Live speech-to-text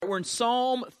we're in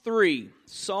Psalm 3.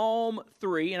 Psalm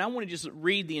 3, and I want to just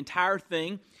read the entire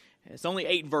thing. It's only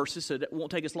 8 verses, so it won't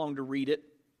take us long to read it.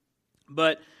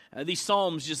 But these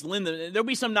psalms just lend them. There'll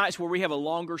be some nights where we have a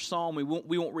longer psalm. We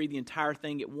won't read the entire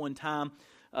thing at one time.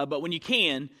 But when you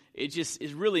can, it just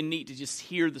is really neat to just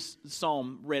hear the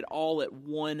psalm read all at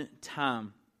one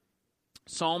time.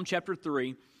 Psalm chapter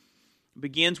 3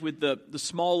 begins with the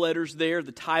small letters there,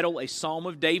 the title, A Psalm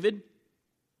of David,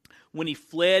 when he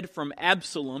fled from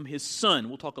Absalom, his son.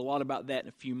 We'll talk a lot about that in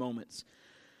a few moments.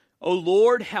 O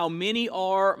Lord, how many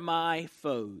are my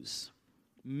foes?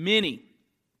 Many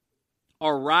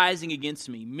are rising against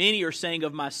me. Many are saying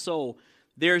of my soul,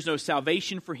 there is no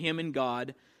salvation for him in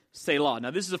God. Selah.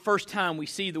 Now, this is the first time we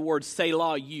see the word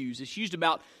Selah used. It's used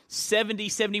about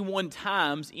 71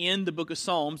 times in the book of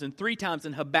Psalms, and 3 times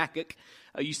in Habakkuk.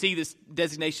 You see this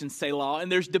designation Selah,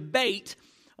 and there's debate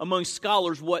among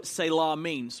scholars what Selah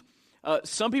means.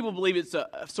 Some people believe it's a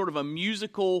sort of a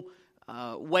musical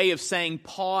way of saying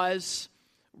pause,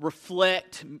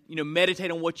 reflect, meditate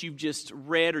on what you've just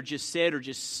read or just said or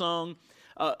just sung.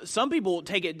 Some people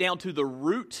take it down to the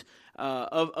root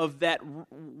of that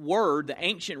word, the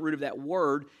ancient root of that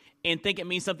word, and think it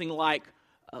means something like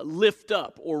lift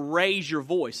up or raise your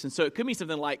voice. And so it could mean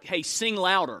something like, hey, sing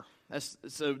louder.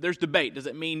 So there's debate. Does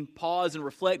it mean pause and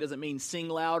reflect? Does it mean sing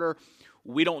louder?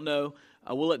 We don't know.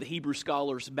 We'll let the Hebrew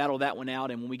scholars battle that one out,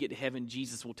 and when we get to heaven,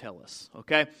 Jesus will tell us,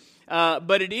 okay?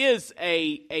 But it is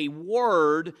a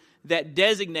word that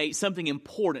designates something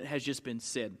important has just been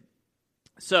said.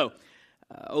 So,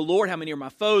 O Lord, how many are my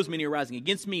foes? Many are rising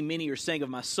against me. Many are saying of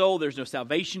my soul, there's no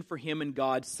salvation for him in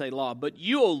God, Selah. But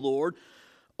you, O Lord,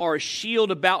 are a shield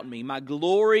about me, my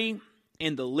glory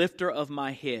and the lifter of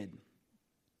my head.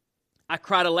 I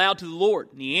cried aloud to the Lord,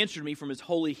 and he answered me from his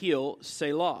holy hill,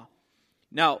 Selah.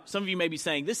 Now, some of you may be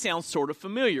saying, this sounds sort of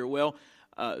familiar. Well,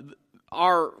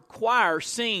 our choir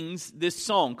sings this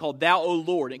song called Thou, O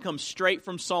Lord. It comes straight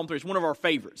from Psalm 3. It's one of our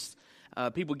favorites.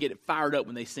 People get fired up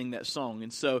when they sing that song.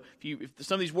 And so if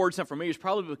some of these words sound familiar, it's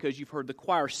probably because you've heard the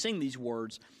choir sing these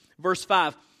words. Verse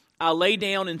 5, I lay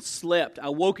down and slept. I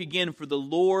woke again, for the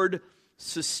Lord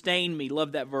sustained me.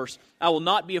 Love that verse. I will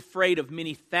not be afraid of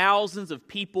many thousands of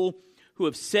people who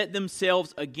have set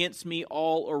themselves against me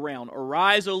all around.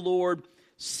 Arise, O Lord,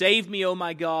 save me, O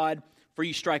my God, for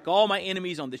you strike all my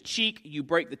enemies on the cheek. You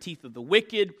break the teeth of the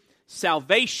wicked.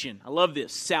 Salvation, I love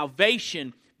this,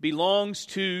 salvation belongs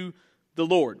to the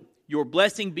Lord. Your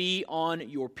blessing be on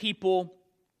your people,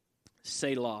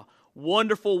 Selah.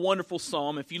 Wonderful, wonderful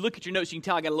psalm. If you look at your notes, you can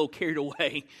tell I got a little carried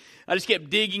away. I just kept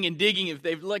digging and digging. If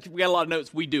they've looked, we got a lot of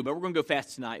notes, we do, but we're going to go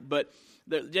fast tonight. But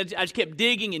I just kept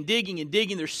digging and digging and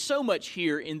digging. There's so much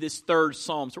here in this third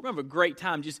psalm, so we're going to have a great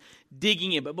time just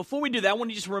digging in. But before we do that, I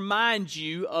want to just remind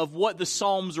you of what the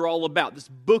Psalms are all about. This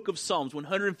book of Psalms,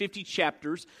 150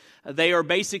 chapters. They are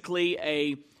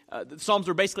basically the Psalms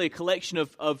are basically a collection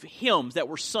of hymns that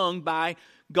were sung by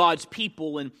God's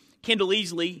people. And Kendall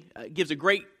Easley gives a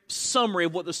great summary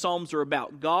of what the Psalms are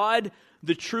about. God,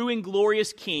 the true and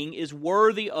glorious King, is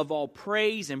worthy of all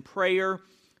praise and prayer,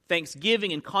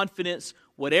 thanksgiving and confidence,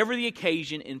 whatever the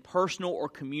occasion in personal or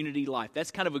community life.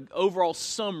 That's kind of an overall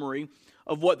summary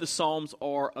of what the Psalms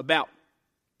are about.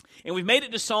 And we've made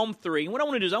it to Psalm 3. And what I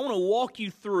want to do is I want to walk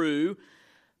you through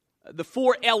the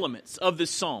 4 elements of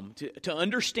this psalm to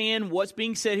understand what's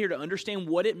being said here, to understand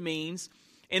what it means.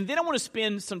 And then I want to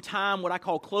spend some time, what I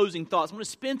call closing thoughts. I want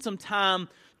to spend some time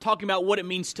talking about what it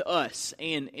means to us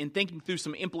and thinking through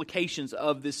some implications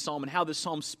of this psalm and how this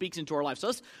psalm speaks into our life. So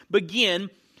let's begin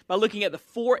by looking at the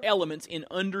 4 elements in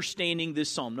understanding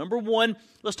this psalm. Number 1,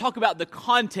 let's talk about the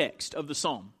context of the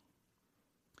psalm.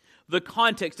 The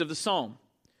context of the psalm.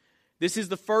 This is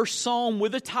the first psalm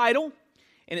with a title,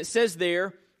 and it says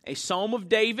there, a psalm of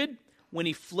David when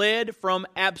he fled from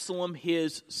Absalom,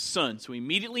 his son. So we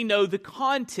immediately know the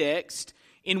context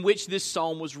in which this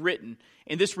psalm was written.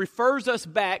 And this refers us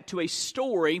back to a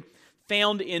story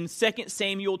found in 2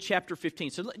 Samuel chapter 15.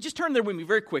 So just turn there with me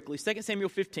very quickly. 2 Samuel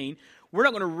 15. We're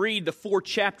not going to read the 4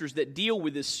 chapters that deal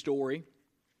with this story.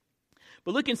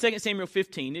 But look in 2 Samuel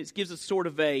 15. It gives us sort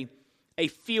of a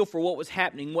feel for what was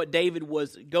happening, what David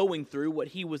was going through, what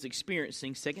he was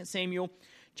experiencing. 2 Samuel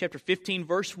chapter 15,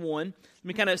 verse 1. Let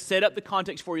me kind of set up the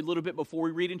context for you a little bit before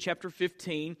we read in chapter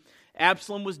 15.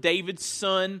 Absalom was David's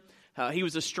son. He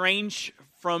was estranged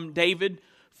from David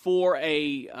for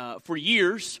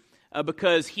years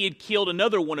because he had killed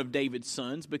another one of David's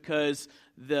sons because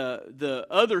the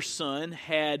other son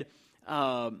had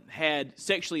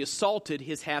sexually assaulted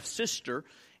his half-sister.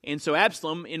 And so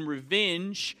Absalom, in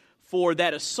revenge for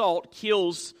that assault,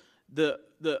 kills the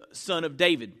son of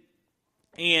David.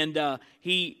 And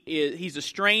he's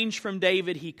estranged from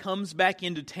David. He comes back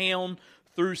into town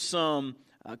through some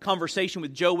conversation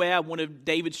with Joab, one of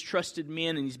David's trusted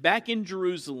men, and he's back in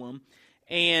Jerusalem.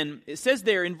 And it says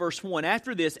there in verse 1,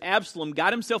 after this, Absalom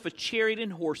got himself a chariot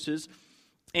and horses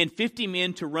and 50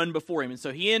 men to run before him. And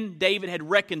so he and David had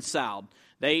reconciled.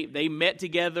 They met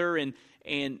together and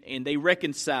they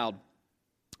reconciled.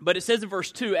 But it says in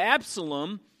verse 2,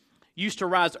 Absalom used to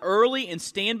rise early and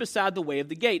stand beside the way of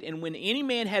the gate. And when any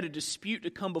man had a dispute to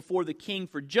come before the king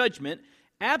for judgment,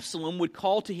 Absalom would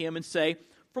call to him and say,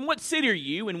 from what city are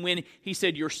you? And when he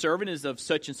said, your servant is of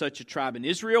such and such a tribe in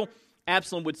Israel,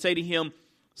 Absalom would say to him,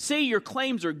 see, your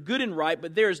claims are good and right,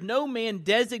 but there is no man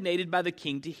designated by the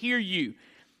king to hear you.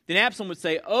 Then Absalom would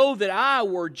say, oh, that I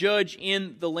were judge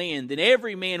in the land, then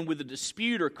every man with a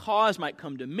dispute or cause might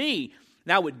come to me,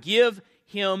 and I would give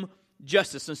him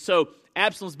justice. And so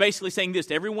Absalom's basically saying this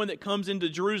to everyone that comes into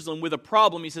Jerusalem with a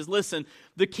problem. He says, listen,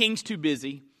 the king's too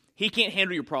busy. He can't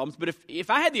handle your problems. But if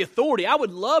I had the authority, I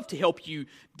would love to help you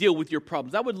deal with your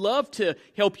problems. I would love to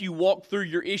help you walk through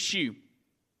your issue.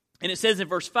 And it says in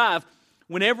verse 5,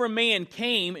 whenever a man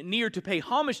came near to pay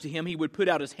homage to him, he would put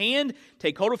out his hand,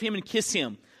 take hold of him, and kiss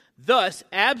him. Thus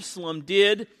Absalom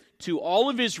did to all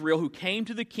of Israel who came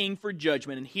to the king for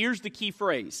judgment. And here's the key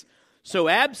phrase. So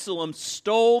Absalom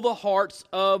stole the hearts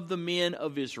of the men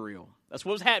of Israel. That's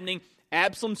what was happening.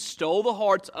 Absalom stole the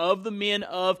hearts of the men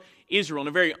of Israel in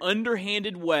a very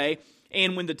underhanded way.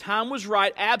 And when the time was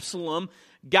right, Absalom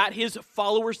got his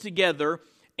followers together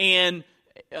and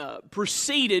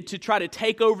proceeded to try to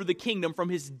take over the kingdom from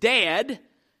his dad,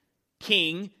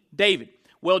 King David.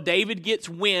 Well, David gets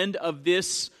wind of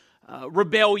this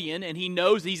rebellion, and he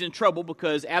knows he's in trouble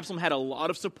because Absalom had a lot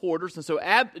of supporters. And so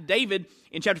David,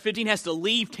 in chapter 15, has to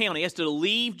leave town. He has to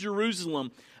leave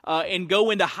Jerusalem and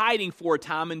go into hiding for a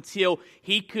time until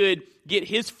he could get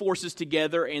his forces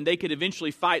together and they could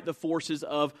eventually fight the forces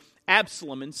of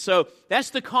Absalom. And so that's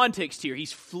the context here.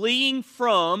 He's fleeing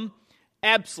from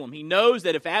Absalom. He knows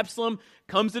that if Absalom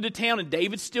comes into town and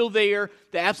David's still there,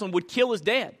 that Absalom would kill his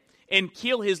dad and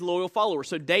kill his loyal followers.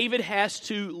 So David has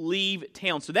to leave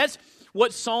town. So that's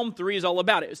what Psalm 3 is all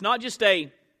about. It's not just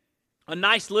a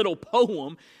nice little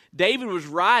poem. David was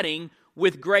writing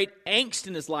with great angst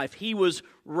in his life. He was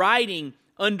writing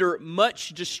under much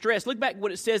distress. Look back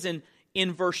what it says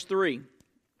in verse 3.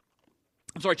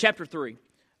 Chapter 3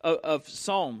 of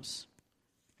Psalms.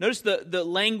 Notice the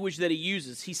language that he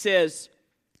uses. He says,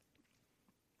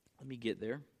 let me get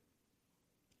there.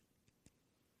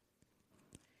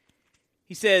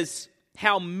 He says,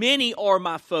 how many are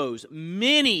my foes?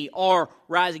 Many are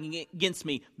rising against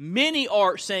me. Many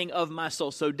are saying of my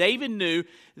soul. So David knew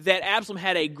that Absalom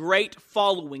had a great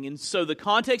following. And so the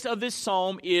context of this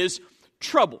psalm is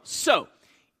trouble. So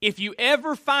if you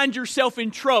ever find yourself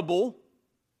in trouble,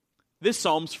 this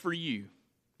psalm's for you.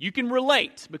 You can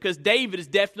relate because David is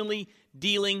definitely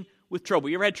dealing with trouble.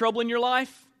 You ever had trouble in your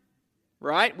life?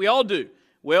 Right? We all do.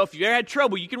 Well, if you ever had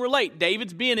trouble, you can relate.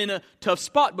 David's been in a tough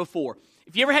spot before.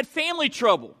 If you ever had family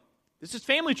trouble, this is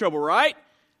family trouble, right?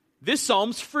 This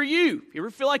psalm's for you. If you ever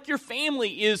feel like your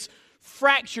family is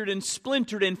fractured and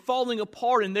splintered and falling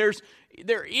apart and there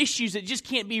are issues that just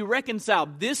can't be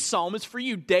reconciled, this psalm is for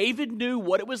you. David knew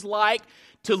what it was like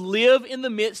to live in the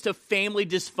midst of family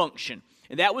dysfunction.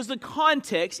 And that was the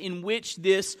context in which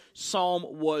this psalm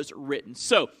was written.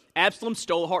 So, Absalom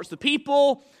stole the hearts of the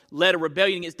people, led a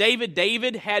rebellion against David.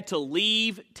 David had to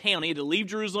leave town. He had to leave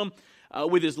Jerusalem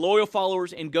with his loyal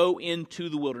followers and go into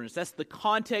the wilderness. That's the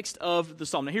context of the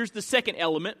psalm. Now, here's the second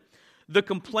element, the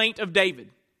complaint of David.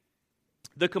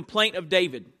 The complaint of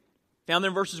David. Found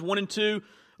there in verses 1 and 2.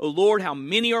 O Lord, how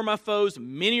many are my foes?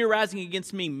 Many are rising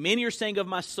against me. Many are saying of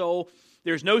my soul,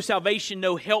 there's no salvation,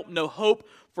 no help, no hope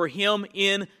for him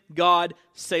in God,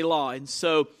 Selah. And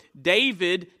so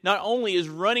David not only is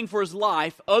running for his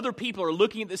life, other people are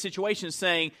looking at the situation and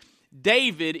saying,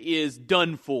 David is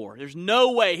done for. There's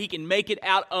no way he can make it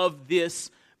out of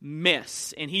this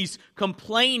mess. And he's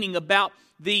complaining about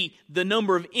the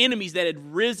number of enemies that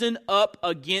had risen up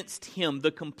against him,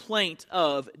 the complaint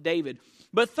of David.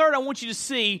 But third, I want you to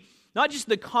see not just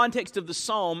the context of the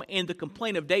psalm and the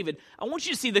complaint of David, I want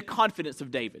you to see the confidence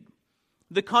of David.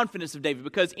 The confidence of David,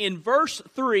 because in verse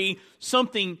 3,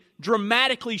 something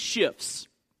dramatically shifts.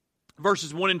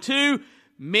 Verses 1 and 2,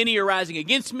 many are rising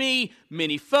against me,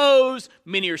 many foes,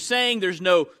 many are saying there's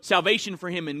no salvation for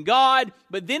him in God.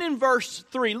 But then in verse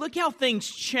 3, look how things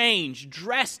change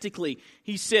drastically.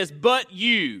 He says, but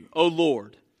you, O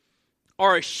Lord,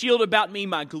 are a shield about me,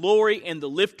 my glory, and the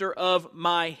lifter of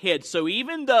my head. So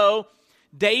even though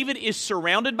David is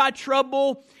surrounded by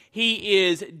trouble, he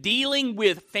is dealing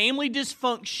with family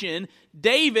dysfunction,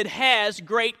 David has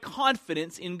great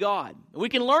confidence in God. We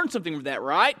can learn something from that,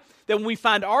 right? That when we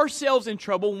find ourselves in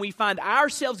trouble, when we find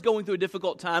ourselves going through a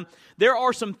difficult time, there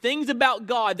are some things about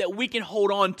God that we can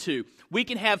hold on to. We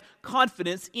can have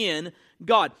confidence in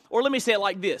God. Or let me say it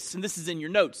like this, and this is in your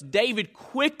notes. David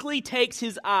quickly takes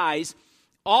his eyes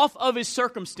off of his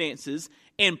circumstances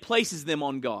and places them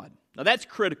on God. Now that's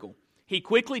critical. He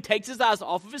quickly takes his eyes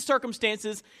off of his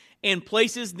circumstances and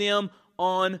places them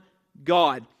on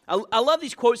God. I love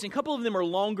these quotes, and a couple of them are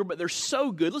longer, but they're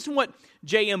so good. Listen to what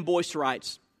J.M. Boyce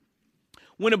writes.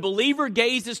 When a believer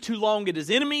gazes too long at his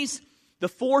enemies, the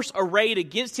force arrayed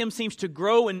against him seems to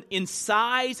grow in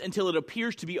size until it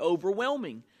appears to be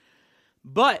overwhelming.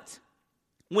 But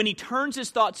when he turns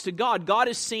his thoughts to God, God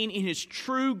is seen in his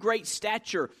true great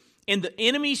stature, and the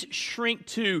enemies shrink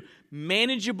to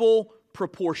manageable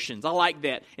proportions. I like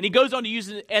that. And he goes on to use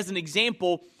it as an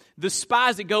example, the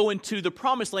spies that go into the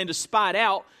promised land to spy it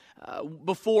out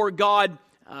before God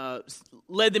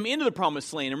led them into the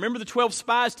promised land. Remember the 12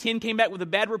 spies, 10 came back with a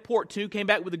bad report, 2 came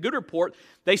back with a good report.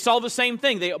 They saw the same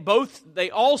thing. Both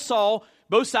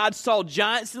sides saw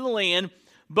giants in the land,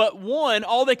 but one,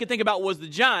 all they could think about was the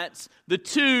giants. The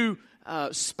 2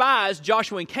 spies,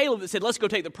 Joshua and Caleb, that said, let's go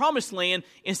take the promised land,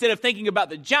 instead of thinking about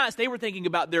the giants, they were thinking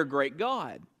about their great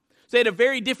God. So they had a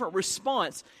very different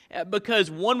response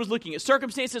because one was looking at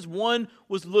circumstances, one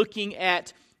was looking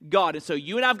at God. And so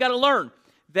you and I have got to learn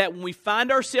that when we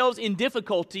find ourselves in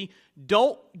difficulty,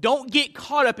 don't get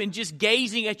caught up in just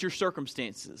gazing at your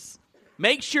circumstances.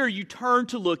 Make sure you turn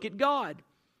to look at God.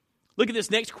 Look at this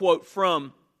next quote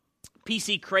from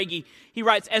P.C. Craigie. He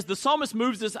writes, as the psalmist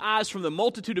moves his eyes from the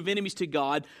multitude of enemies to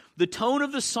God, the tone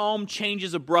of the psalm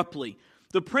changes abruptly.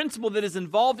 The principle that is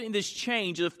involved in this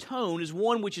change of tone is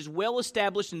one which is well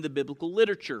established in the biblical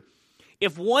literature.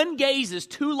 If one gazes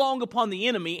too long upon the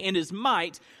enemy and his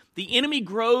might, the enemy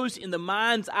grows in the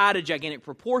mind's eye to gigantic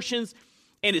proportions,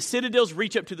 and his citadels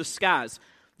reach up to the skies.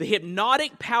 The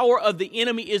hypnotic power of the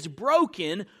enemy is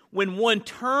broken when one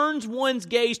turns one's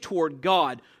gaze toward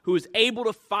God, who is able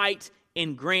to fight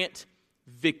and grant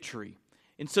victory.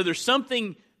 And so there's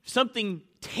something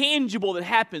tangible that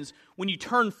happens when you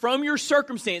turn from your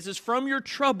circumstances, from your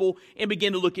trouble, and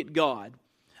begin to look at God.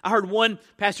 I heard one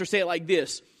pastor say it like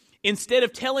this: instead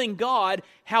of telling God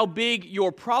how big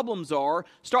your problems are,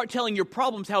 start telling your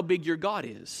problems how big your God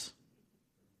is.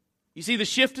 You see the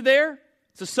shift there?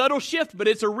 It's a subtle shift, but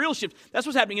it's a real shift. That's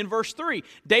what's happening in verse 3.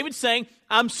 David's saying,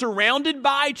 I'm surrounded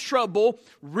by trouble,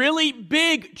 really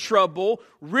big trouble,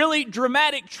 really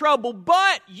dramatic trouble,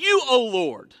 but you, O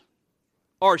Lord,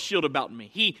 are a shield about me.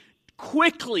 He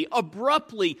quickly,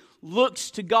 abruptly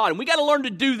looks to God. And we got to learn to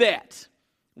do that.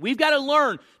 We've got to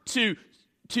learn to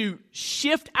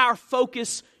shift our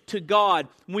focus to God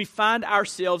when we find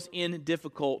ourselves in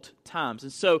difficult times.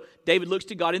 And so David looks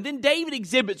to God. And then David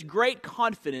exhibits great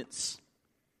confidence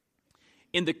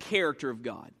in the character of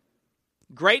God.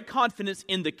 Great confidence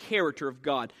in the character of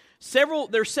God.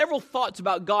 There are several thoughts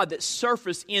about God that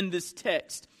surface in this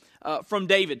text from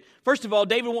David. First of all,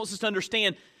 David wants us to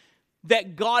understand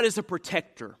that God is a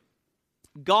protector.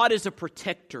 God is a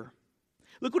protector.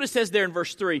 Look what it says there in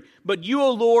verse 3. But you,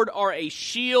 O Lord, are a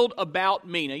shield about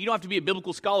me. Now, you don't have to be a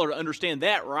biblical scholar to understand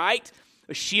that, right?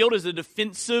 A shield is a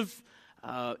defensive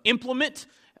implement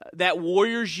that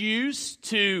warriors use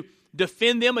to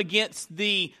defend them against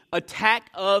the attack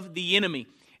of the enemy.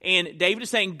 And David is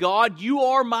saying, God, you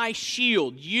are my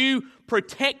shield. You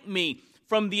protect me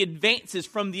from the advances,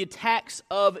 from the attacks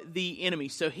of the enemy.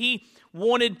 So he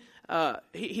wanted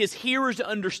his hearers to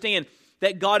understand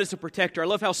that God is a protector. I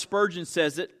love how Spurgeon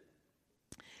says it.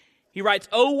 He writes,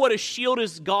 oh, what a shield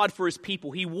is God for his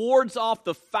people. He wards off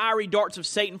the fiery darts of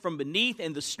Satan from beneath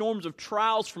and the storms of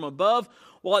trials from above,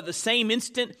 while at the same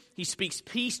instant he speaks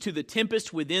peace to the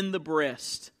tempest within the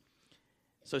breast.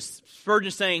 So Spurgeon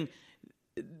is saying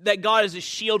that God is a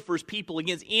shield for his people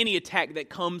against any attack that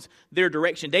comes their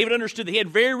direction. David understood that he had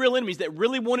very real enemies that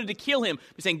really wanted to kill him.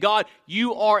 He's saying, God,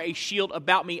 you are a shield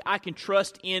about me. I can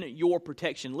trust in your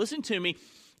protection. Listen to me.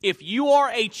 If you are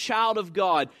a child of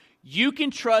God, you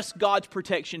can trust God's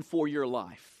protection for your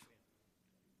life.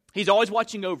 He's always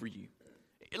watching over you.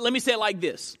 Let me say it like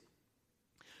this.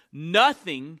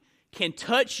 Nothing can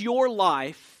touch your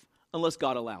life unless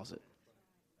God allows it.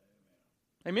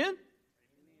 Amen?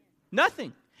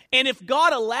 Nothing. And if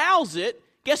God allows it,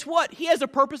 guess what? He has a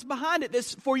purpose behind it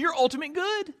that's for your ultimate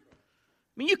good. I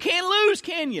mean, you can't lose,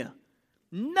 can you?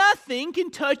 Nothing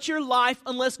can touch your life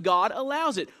unless God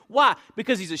allows it. Why?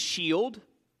 Because he's a shield.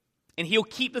 And He'll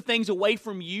keep the things away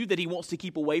from you that He wants to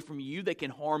keep away from you that can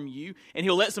harm you. And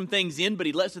He'll let some things in, but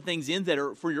He lets the things in that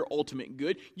are for your ultimate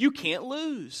good. You can't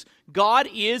lose. God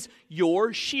is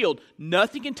your shield.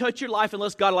 Nothing can touch your life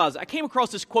unless God allows it. I came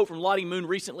across this quote from Lottie Moon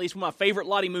recently. It's one of my favorite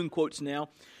Lottie Moon quotes now.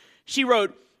 She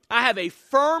wrote, I have a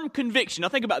firm conviction. Now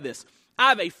think about this. I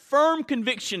have a firm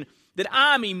conviction that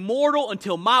I'm immortal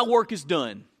until my work is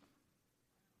done.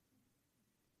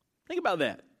 Think about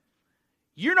that.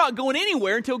 You're not going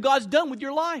anywhere until God's done with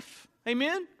your life.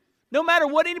 Amen? No matter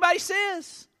what anybody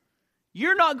says.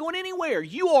 You're not going anywhere.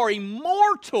 You are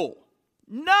immortal.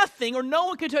 Nothing or no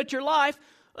one can touch your life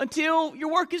until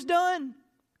your work is done.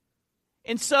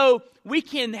 And so we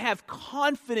can have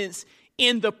confidence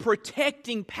in the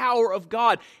protecting power of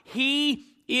God. He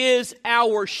is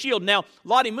our shield. Now,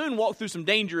 Lottie Moon walked through some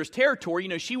dangerous territory. You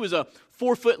know, she was a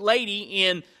 4-foot lady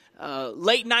in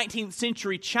late 19th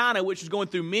century China, which was going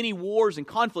through many wars and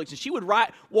conflicts. And she would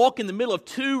walk in the middle of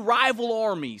 2 rival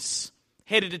armies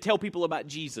headed to tell people about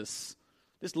Jesus.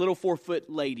 This little 4-foot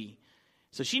lady.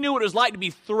 So she knew what it was like to be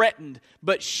threatened.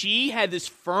 But she had this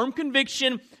firm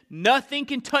conviction, nothing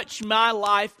can touch my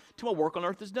life till my work on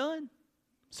earth is done.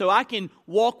 So I can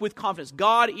walk with confidence.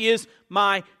 God is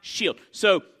my shield.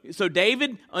 So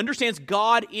David understands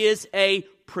God is a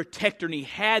protector, and he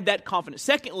had that confidence.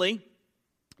 Secondly,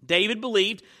 David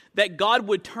believed that God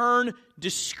would turn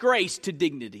disgrace to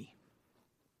dignity.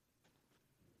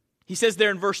 He says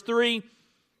there in verse 3,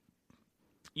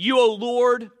 You, O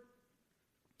Lord,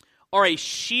 are a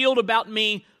shield about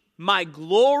me, my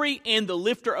glory and the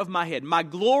lifter of my head. My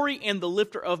glory and the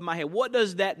lifter of my head. What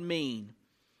does that mean?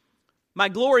 My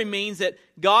glory means that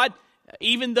God,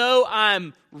 even though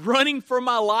I'm running for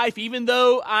my life, even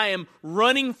though I am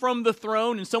running from the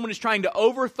throne and someone is trying to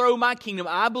overthrow my kingdom,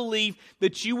 I believe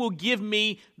that you will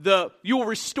you will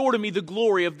restore to me the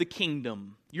glory of the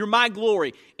kingdom. You're my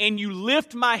glory. And you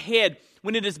lift my head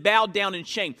when it is bowed down in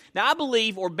shame. Now I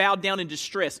believe, or bowed down in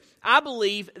distress, I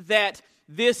believe that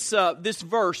this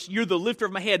verse, you're the lifter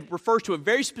of my head, refers to a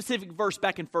very specific verse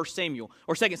back in 1 Samuel,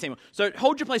 or 2 Samuel. So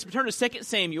hold your place, but turn to 2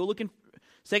 Samuel, look in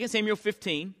 2 Samuel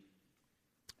 15,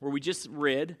 where we just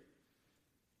read.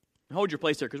 Hold your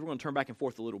place there, because we're going to turn back and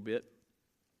forth a little bit.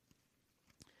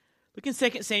 Look in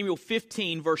 2 Samuel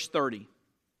 15, verse 30.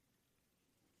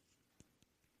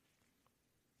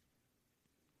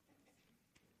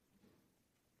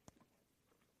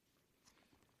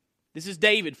 This is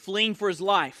David fleeing for his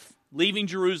life, leaving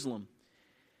Jerusalem.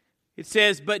 It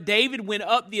says, But David went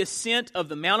up the ascent of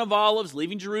the Mount of Olives,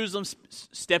 leaving Jerusalem,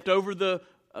 stepped over the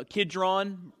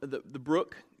Kidron, the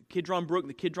brook, Kidron Brook,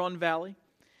 the Kidron Valley.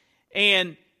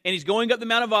 And he's going up the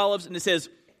Mount of Olives, and it says,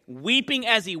 weeping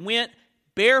as he went,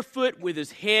 barefoot with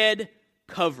his head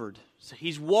covered. So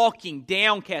he's walking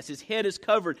downcast. His head is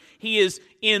covered. He is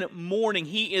in mourning.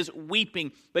 He is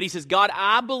weeping. But he says, God,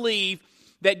 I believe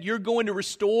that you're going to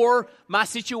restore my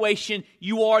situation.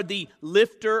 You are the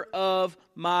lifter of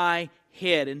my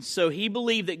head. And so he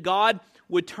believed that God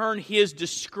would turn his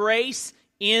disgrace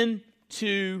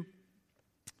into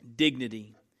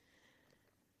dignity.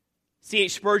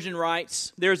 C.H. Spurgeon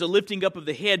writes, There is a lifting up of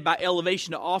the head by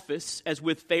elevation to office, as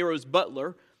with Pharaoh's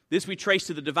butler. This we trace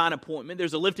to the divine appointment.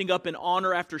 There's a lifting up in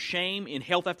honor after shame, in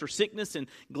health after sickness, in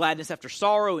gladness after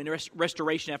sorrow, in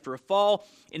restoration after a fall,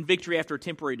 in victory after a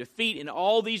temporary defeat. In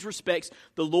all these respects,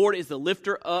 the Lord is the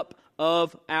lifter up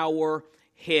of our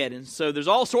head. And so there's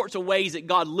all sorts of ways that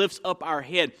God lifts up our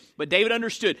head. But David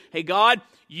understood, hey, God,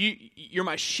 you're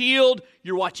my shield,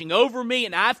 you're watching over me,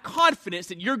 and I have confidence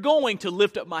that you're going to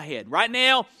lift up my head. Right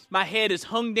now, my head is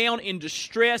hung down in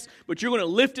distress, but you're going to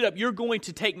lift it up. You're going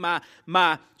to take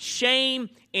my shame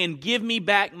and give me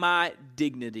back my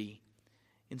dignity.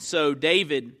 And so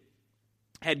David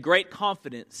had great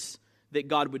confidence that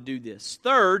God would do this.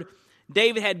 Third,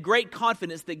 David had great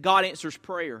confidence that God answers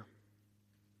prayer.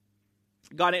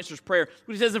 God answers prayer.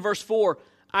 What he says in verse 4,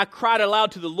 I cried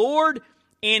aloud to the Lord,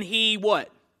 and he what?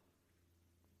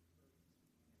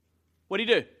 What did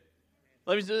he do?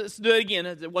 Let's do it again.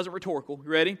 It wasn't rhetorical. You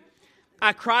ready?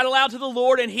 I cried aloud to the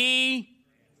Lord, and he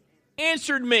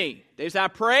answered me. David said, I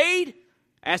prayed,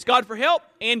 asked God for help,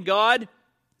 and God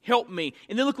helped me.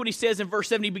 And then look what he says in verse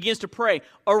 7. He begins to pray.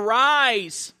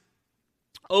 Arise,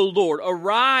 O Lord.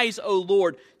 Arise, O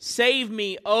Lord. Save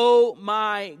me, O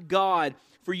my God.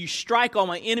 For you strike all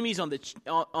my enemies on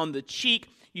the cheek.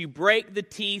 You break the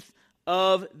teeth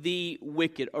of the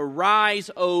wicked. Arise,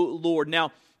 O Lord.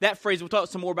 Now, that phrase, we'll talk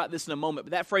some more about this in a moment,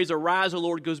 but that phrase, arise, O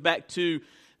Lord, goes back to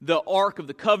the Ark of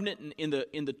the Covenant in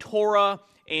the Torah.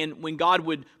 And when God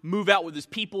would move out with his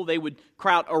people, they would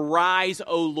cry out, arise,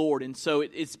 O Lord. And so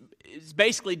it's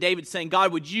basically David saying,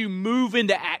 God, would you move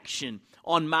into action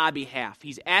on my behalf.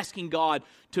 He's asking God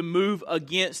to move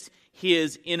against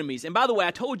his enemies. And by the way,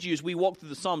 I told you as we walk through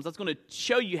the Psalms, that's going to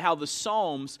show you how the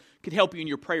Psalms could help you in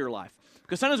your prayer life.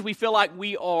 Because sometimes we feel like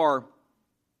we are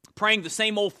praying the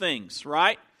same old things,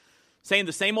 right? Saying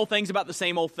the same old things about the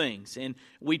same old things. And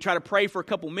we try to pray for a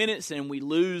couple minutes and we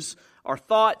lose our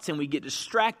thoughts and we get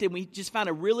distracted. We just found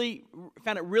it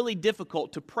really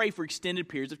difficult to pray for extended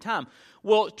periods of time.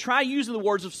 Well, try using the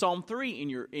words of Psalm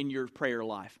 3 in your prayer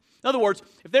life. In other words,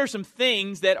 if there are some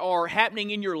things that are happening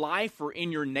in your life or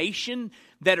in your nation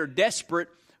that are desperate,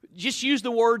 just use the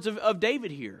words of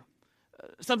David here.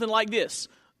 Something like this.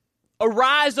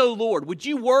 Arise, O Lord, would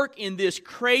you work in this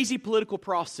crazy political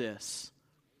process?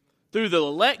 Through the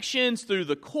elections, through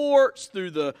the courts,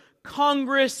 through the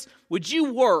Congress, would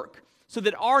you work so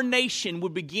that our nation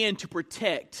would begin to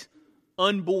protect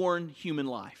unborn human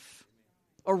life?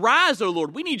 Arise, O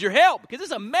Lord, we need your help because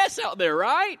it's a mess out there,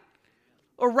 right?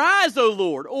 Arise, O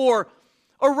Lord, or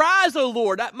arise, O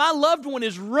Lord, my loved one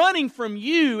is running from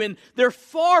you and they're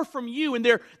far from you and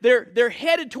they're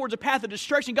headed towards a path of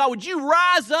destruction. God, would you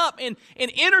rise up and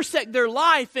intersect their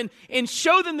life and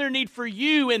show them their need for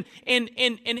you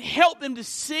and help them to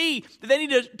see that they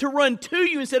need to run to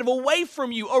you instead of away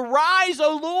from you. Arise,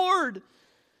 O Lord.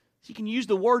 So you can use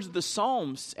the words of the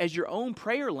Psalms as your own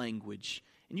prayer language.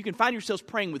 And you can find yourselves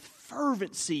praying with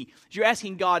fervency as you're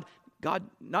asking God,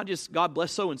 not just God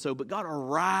bless so-and-so, but God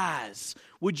arise.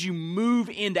 Would you move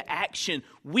into action?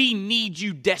 We need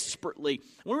you desperately.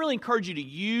 We really encourage you to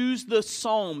use the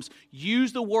Psalms,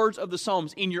 use the words of the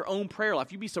Psalms in your own prayer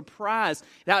life. You'd be surprised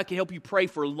at how it can help you pray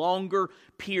for longer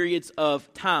periods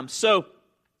of time. So,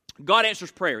 God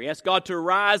answers prayer. He asks God to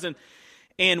arise,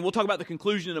 and we'll talk about the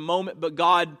conclusion in a moment, but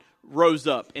God rose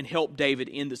up and helped David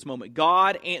in this moment.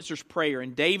 God answers prayer,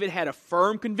 and David had a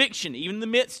firm conviction, even in the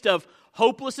midst of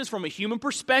hopelessness from a human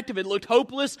perspective. It looked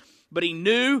hopeless, but he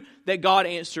knew that God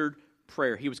answered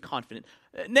prayer. He was confident.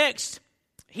 Next,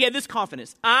 he had this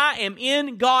confidence. I am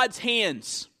in God's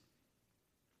hands.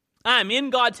 I am in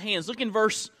God's hands. Look in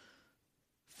verse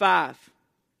 5.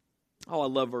 Oh, I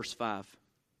love verse 5.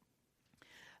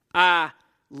 I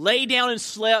lay down and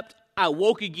slept. I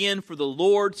woke again, for the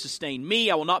Lord sustained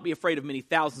me. I will not be afraid of many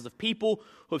thousands of people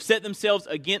who have set themselves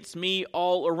against me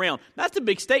all around. That's a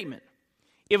big statement.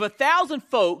 If 1,000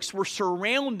 folks were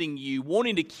surrounding you,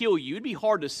 wanting to kill you, it'd be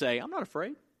hard to say, I'm not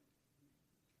afraid. It'd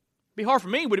be hard for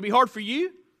me. Would it be hard for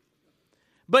you?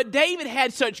 But David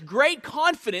had such great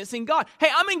confidence in God. Hey,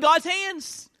 I'm in God's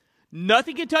hands.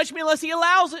 Nothing can touch me unless He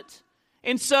allows it.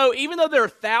 And so even though there are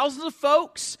thousands of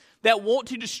folks that want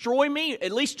to destroy me,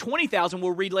 at least 20,000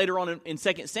 we'll read later on in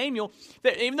 2 Samuel,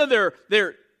 that even though there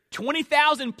are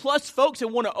 20,000 plus folks that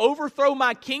want to overthrow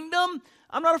my kingdom,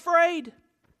 I'm not afraid.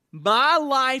 My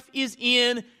life is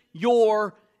in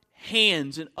your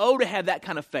hands. And oh, to have that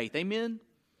kind of faith. Amen?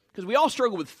 Because we all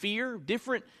struggle with fear,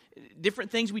 different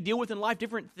things we deal with in life,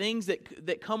 different things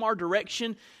that come our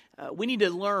direction. We need to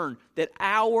learn that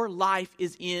our life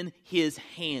is in His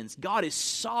hands. God is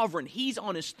sovereign. He's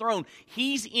on His throne.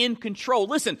 He's in control.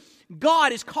 Listen,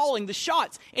 God is calling the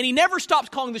shots, and He never stops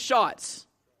calling the shots.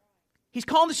 He's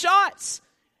calling the shots,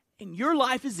 and your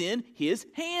life is in His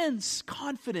hands.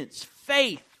 Confidence,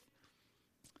 faith.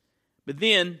 But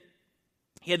then,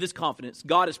 he had this confidence.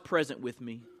 God is present with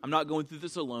me. I'm not going through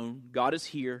this alone. God is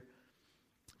here.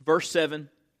 Verse 7,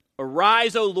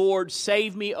 arise, O Lord,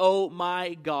 save me, O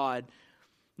my God.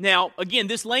 Now, again,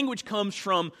 this language comes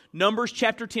from Numbers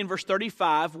chapter 10, verse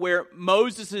 35, where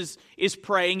Moses is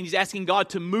praying. He's asking God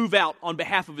to move out on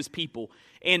behalf of His people.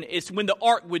 And it's when the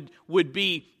ark would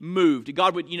be moved.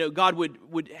 God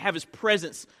would have His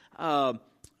presence,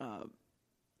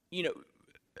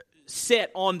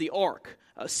 set on the ark,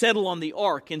 settle on the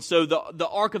ark. And so the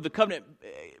Ark of the Covenant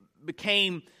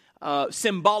became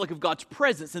symbolic of God's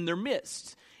presence in their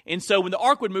midst. And so when the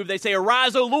ark would move, they say,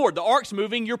 arise, O Lord. The ark's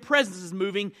moving, your presence is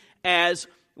moving as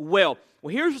well.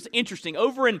 Well, here's what's interesting.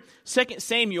 Over in 2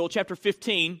 Samuel chapter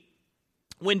 15,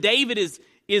 when David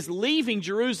is leaving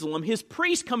Jerusalem, his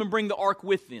priests come and bring the ark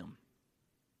with them.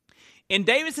 And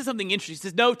David says something interesting. He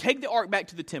says, no, take the ark back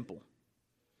to the temple.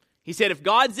 He said, if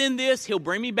God's in this, He'll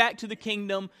bring me back to the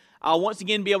kingdom. I'll once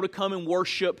again be able to come and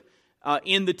worship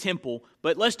in the temple.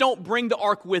 But let's don't bring the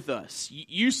ark with us.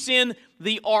 You send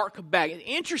the ark back. It's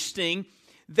interesting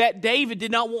that David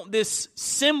did not want this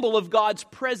symbol of God's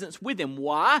presence with him.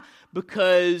 Why?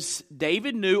 Because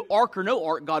David knew, ark or no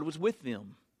ark, God was with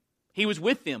them. He was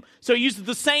with them. So he used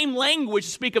the same language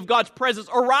to speak of God's presence.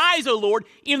 Arise, O Lord,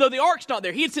 even though the ark's not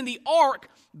there. He had sent the ark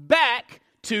back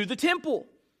to the temple.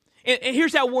 And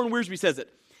here's how Warren Wiersbe says it.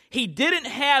 He didn't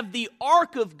have the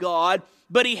ark of God,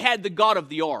 but he had the God of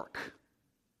the ark.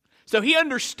 So he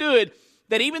understood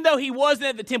that even though he wasn't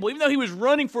at the temple, even though he was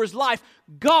running for his life,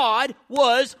 God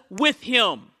was with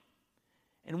him.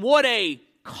 And what a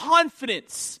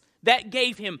confidence that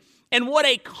gave him. And what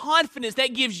a confidence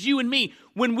that gives you and me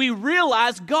when we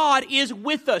realize God is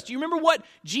with us. Do you remember what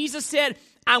Jesus said?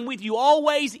 I'm with you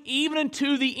always, even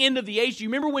unto the end of the age. Do you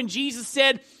remember when Jesus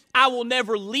said, I will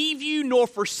never leave you nor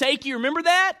forsake you? Remember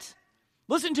that?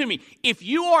 Listen to me. If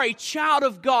you are a child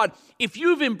of God, if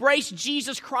you've embraced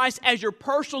Jesus Christ as your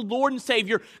personal Lord and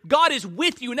Savior, God is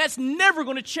with you, and that's never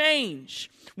going to change.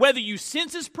 Whether you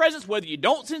sense His presence, whether you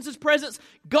don't sense His presence,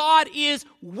 God is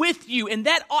with you, and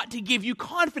that ought to give you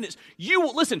confidence. You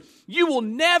will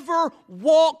never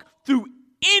walk through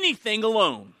anything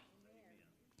alone.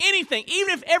 Anything.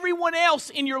 Even if everyone else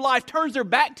in your life turns their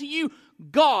back to you,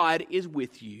 God is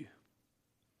with you.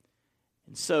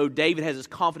 And so David has his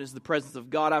confidence in the presence of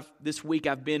God. This week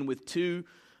I've been with two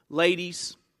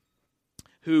ladies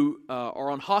who are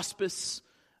on hospice,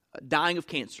 dying of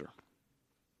cancer.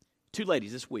 Two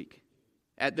ladies this week,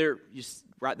 just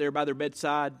right there by their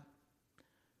bedside,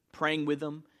 praying with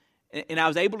them. And I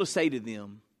was able to say to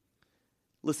them,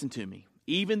 listen to me,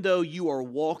 even though you are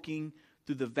walking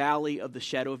through the valley of the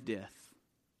shadow of death,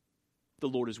 the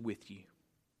Lord is with you.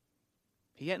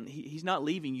 He's not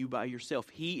leaving you by yourself.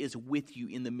 He is with you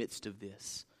in the midst of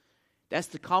this. That's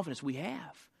the confidence we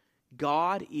have.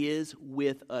 God is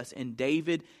with us. And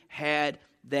David had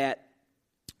that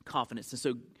confidence. And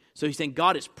so he's saying,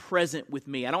 God is present with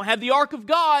me. I don't have the ark of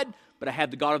God, but I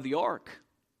have the God of the ark.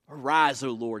 Arise,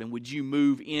 O Lord, and would you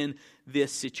move in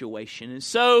this situation? And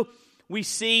so we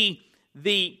see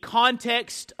the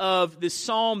context of this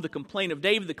psalm, the complaint of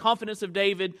David, the confidence of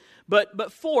David.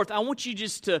 But fourth, I want you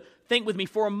just to think with me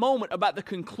for a moment about the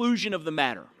conclusion of the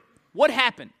matter. What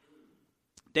happened?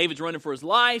 David's running for his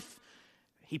life.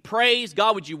 He prays,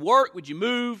 God, would you work? Would you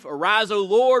move? Arise, O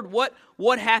Lord.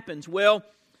 What happens? Well,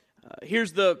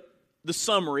 here's the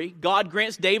summary. God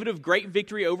grants David a great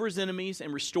victory over his enemies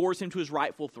and restores him to his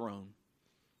rightful throne.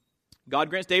 God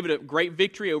grants David a great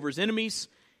victory over his enemies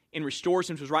and restores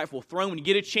him to his rightful throne. When you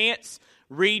get a chance,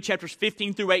 read chapters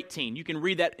 15 through 18. You can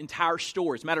read that entire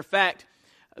story. As a matter of fact,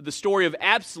 the story of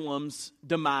Absalom's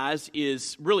demise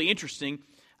is really interesting.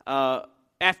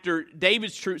 After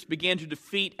David's troops began to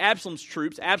defeat Absalom's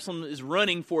troops, Absalom is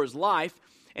running for his life,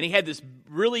 and he had this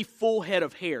really full head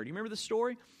of hair. Do you remember the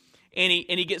story? And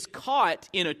he gets caught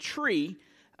in a tree.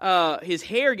 His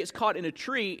hair gets caught in a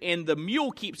tree, and the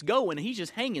mule keeps going, and he's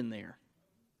just hanging there.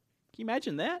 Can you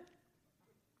imagine that?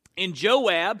 And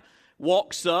Joab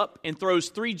walks up and throws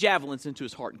 3 javelins into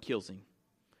his heart and kills him.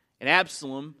 And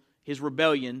Absalom, his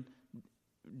rebellion,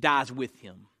 dies with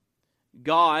him.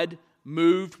 God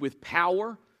moved with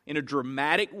power in a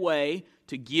dramatic way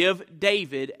to give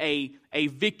David a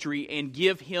victory and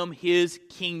give him his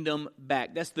kingdom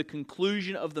back. That's the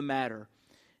conclusion of the matter.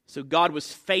 So God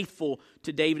was faithful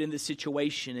to David in this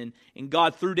situation, and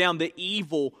God threw down the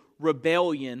evil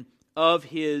rebellion of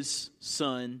his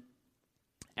son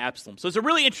Absalom. So it's a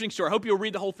really interesting story. I hope you'll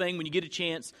read the whole thing when you get a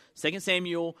chance. 2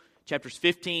 Samuel chapters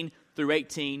 15 through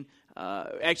 18.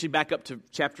 Actually back up to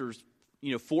chapters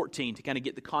 14 to kind of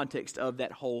get the context of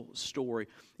that whole story.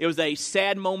 It was a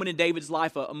sad moment in David's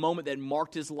life, a moment that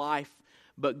marked his life,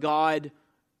 but God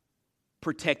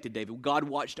protected David. God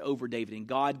watched over David, and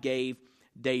God gave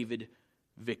David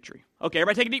victory. Okay,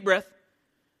 everybody take a deep breath.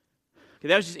 Okay,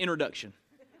 that was just introduction.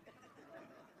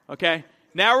 Okay,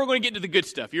 now we're going to get to the good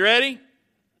stuff. You ready?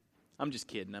 I'm just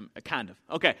kidding. I'm kind of.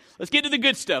 Okay, let's get to the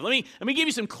good stuff. Let me give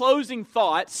you some closing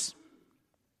thoughts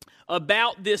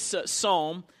about this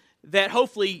psalm that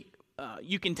hopefully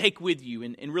you can take with you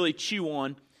and really chew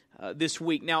on this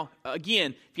week. Now,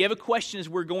 again, if you have a question as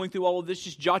we're going through all of this,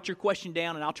 just jot your question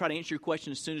down, and I'll try to answer your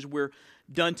question as soon as we're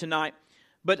done tonight.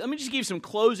 But let me just give you some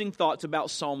closing thoughts about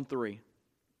Psalm 3.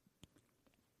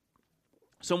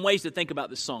 Some ways to think about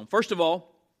this psalm. First of all,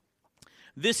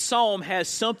 this psalm has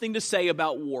something to say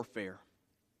about warfare.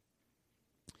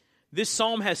 This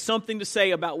psalm has something to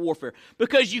say about warfare.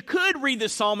 Because you could read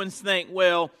this psalm and think,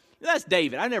 well, that's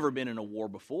David. I've never been in a war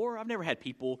before. I've never had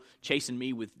people chasing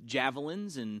me with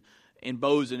javelins and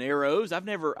bows and arrows. I've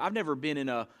never been in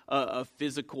a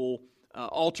physical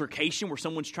altercation where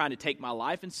someone's trying to take my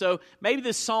life. And so maybe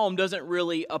this psalm doesn't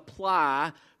really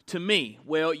apply to me.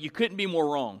 Well, you couldn't be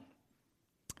more wrong.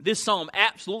 This psalm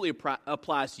absolutely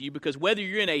applies to you, because whether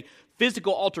you're in a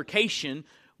physical altercation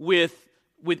with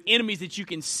enemies that you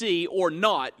can see or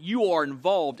not, you are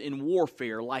involved in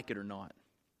warfare, like it or not.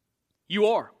 You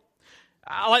are.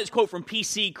 I like this quote from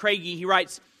P.C. Craigie. He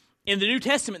writes, in the New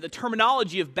Testament, the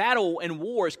terminology of battle and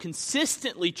war is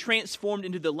consistently transformed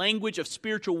into the language of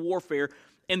spiritual warfare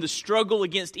and the struggle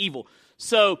against evil.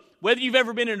 So whether you've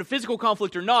ever been in a physical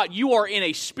conflict or not, you are in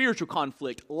a spiritual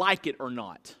conflict, like it or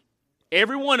not.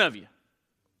 Every one of you.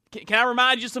 Can I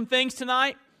remind you some things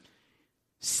tonight?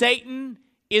 Satan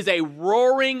is a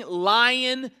roaring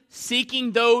lion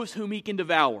seeking those whom he can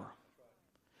devour.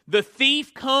 The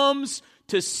thief comes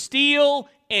to steal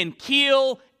and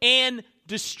kill and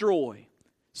destroy.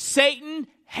 Satan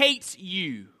hates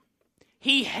you.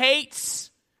 He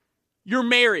hates your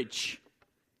marriage.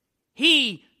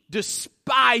 He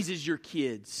despises your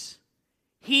kids.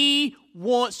 He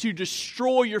wants to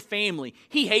destroy your family.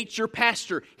 He hates your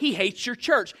pastor. He hates your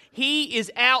church. He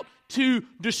is out to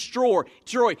destroy.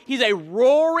 He's a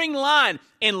roaring lion.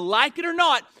 And like it or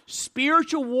not,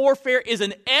 spiritual warfare is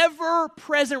an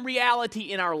ever-present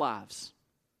reality in our lives.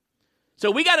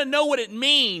 So we got to know what it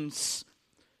means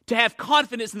to have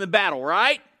confidence in the battle,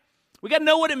 right? We got to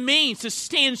know what it means to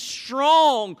stand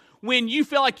strong when you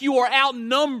feel like you are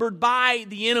outnumbered by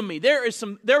the enemy. There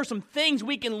are some things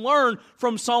we can learn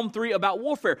from Psalm 3 about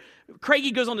warfare.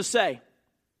 Craigie goes on to say,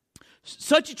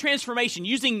 such a transformation,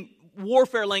 using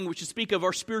warfare language to speak of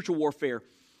our spiritual warfare,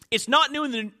 it's not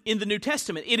new in the New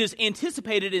Testament. It is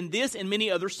anticipated in this and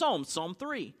many other Psalms, Psalm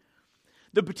 3.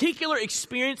 The particular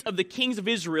experience of the kings of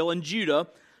Israel and Judah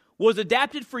was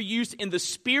adapted for use in the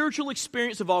spiritual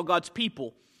experience of all God's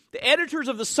people. The editors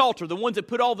of the Psalter, the ones that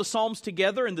put all the Psalms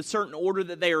together in the certain order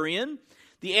that they are in,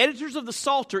 the editors of the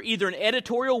Psalter, either in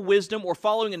editorial wisdom or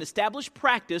following an established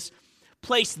practice,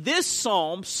 place this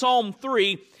psalm, Psalm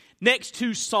 3, next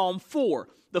to Psalm 4.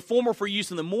 The former for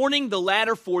use in the morning, the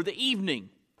latter for the evening.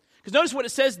 Because notice what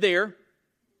it says there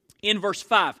in verse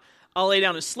 5. I lay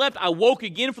down and slept. I woke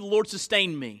again, for the Lord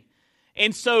sustained me.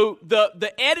 And so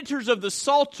the editors of the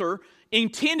Psalter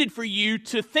intended for you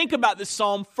to think about this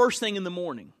psalm first thing in the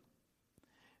morning.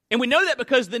 And we know that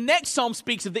because the next psalm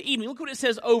speaks of the evening. Look what it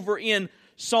says over in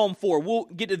Psalm 4. We'll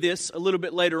get to this a little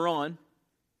bit later on.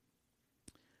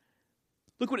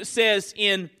 Look what it says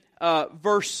in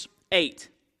verse 8.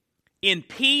 In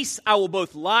peace I will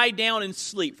both lie down and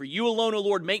sleep, for you alone, O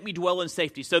Lord, make me dwell in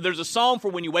safety. So there's a psalm for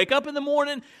when you wake up in the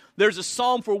morning. There's a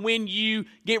psalm for when you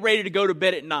get ready to go to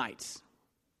bed at night.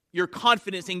 Your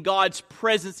confidence in God's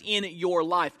presence in your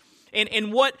life.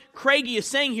 And what Craigie is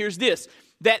saying here is this,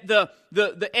 that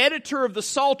the editor of the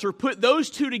Psalter put those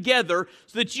two together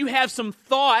so that you have some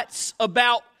thoughts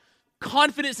about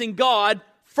confidence in God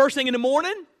first thing in the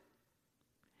morning,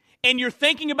 and you're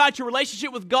thinking about your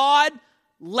relationship with God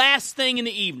last thing in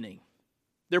the evening.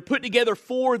 They're put together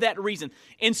for that reason.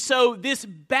 And so this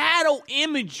battle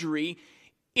imagery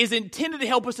is intended to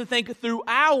help us to think through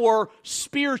our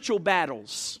spiritual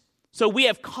battles. So we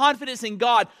have confidence in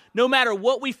God no matter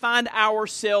what we find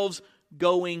ourselves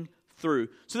going through.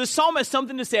 So the psalm has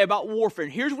something to say about warfare.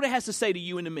 And here's what it has to say to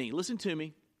you and to me. Listen to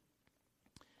me.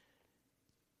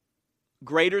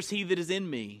 Greater is he that is in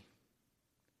me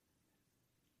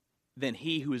than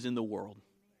he who is in the world.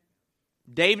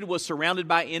 David was surrounded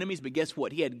by enemies, but guess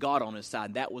what? He had God on his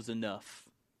side. That was enough.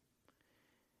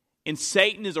 And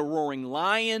Satan is a roaring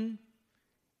lion.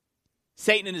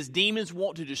 Satan and his demons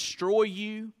want to destroy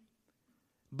you.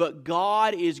 But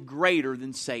God is greater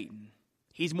than Satan.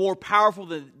 He's more powerful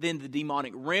than the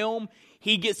demonic realm.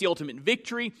 He gets the ultimate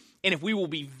victory. And if we will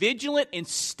be vigilant and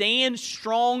stand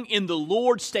strong in the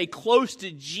Lord, stay close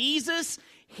to Jesus,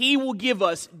 He will give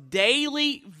us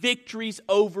daily victories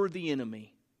over the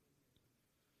enemy.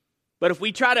 But if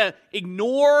we try to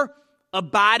ignore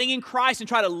abiding in Christ and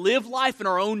try to live life in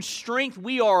our own strength,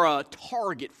 we are a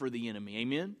target for the enemy.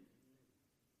 Amen?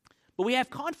 But we have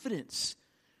confidence.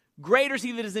 Greater is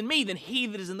he that is in me than he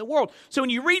that is in the world. So when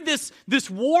you read this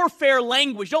warfare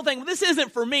language, don't think, well, this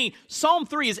isn't for me. Psalm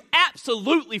 3 is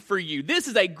absolutely for you. This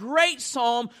is a great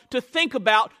psalm to think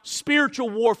about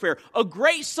spiritual warfare. A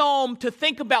great psalm to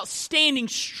think about standing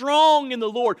strong in the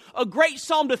Lord. A great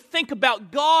psalm to think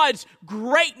about God's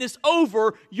greatness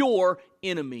over your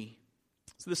enemy.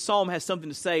 So this psalm has something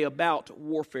to say about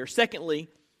warfare. Secondly,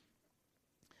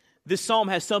 this psalm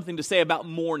has something to say about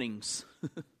mornings.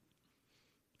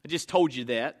 I just told you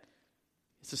that.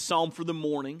 It's a psalm for the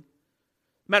morning.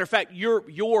 Matter of fact,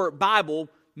 your Bible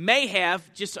may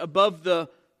have, just above the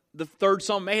third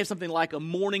psalm, may have something like a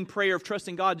morning prayer of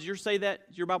trusting God. Does yours say that?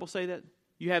 Does your Bible say that?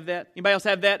 You have that? Anybody else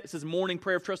have that? It says morning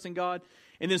prayer of trusting God.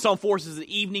 And then Psalm 4 says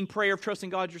the evening prayer of trusting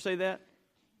God. Did you say that?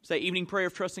 Say evening prayer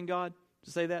of trusting God. Did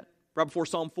you say that? Right before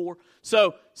Psalm 4.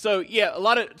 So yeah, a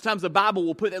lot of times the Bible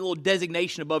will put that little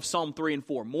designation above Psalm 3 and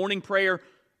 4. Morning prayer,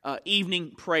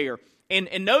 evening prayer.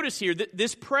 And notice here that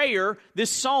this prayer, this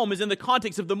psalm is in the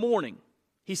context of the morning.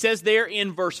 He says there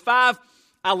in verse 5,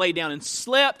 I lay down and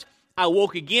slept. I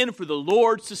woke again, for the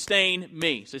Lord sustained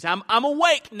me. So I'm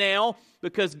awake now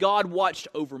because God watched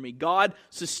over me. God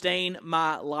sustained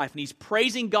my life. And he's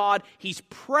praising God. He's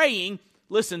praying,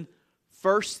 listen,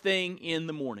 first thing in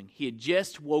the morning. He had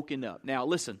just woken up. Now,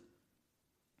 listen,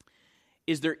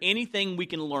 is there anything we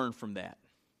can learn from that?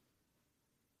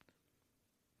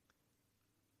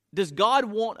 Does God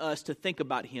want us to think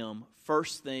about Him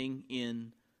first thing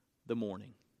in the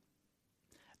morning?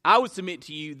 I would submit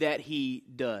to you that He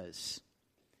does.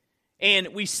 And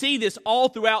we see this all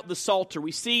throughout the Psalter.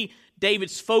 We see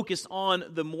David's focus on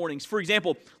the mornings. For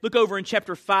example, look over in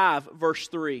chapter 5, verse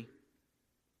 3.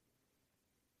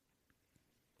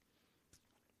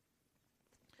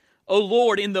 O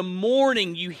Lord, in the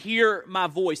morning you hear my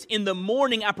voice. In the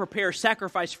morning I prepare a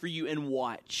sacrifice for you and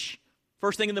watch.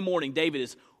 First thing in the morning, David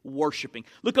is worshiping.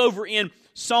 Look over in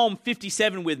Psalm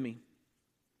 57 with me.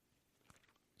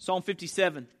 Psalm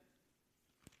 57.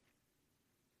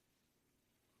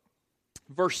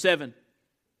 Verse 7.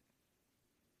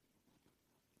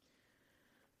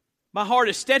 My heart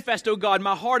is steadfast, O God.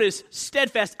 My heart is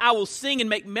steadfast. I will sing and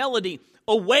make melody.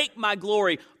 Awake, my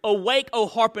glory. Awake, O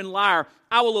harp and lyre.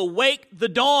 I will awake the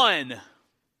dawn.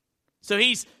 So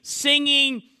he's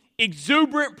singing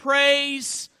exuberant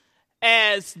praise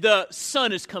as the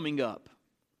sun is coming up.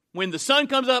 When the sun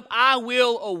comes up, I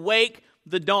will awake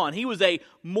the dawn. He was a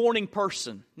morning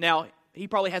person. Now, he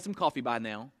probably had some coffee by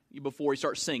now before he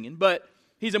starts singing, but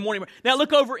he's a morning person. Now,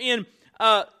 look over in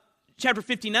chapter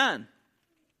 59.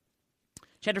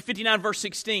 Chapter 59, verse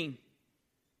 16.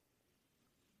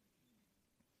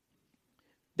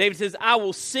 David says, I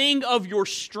will sing of your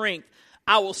strength.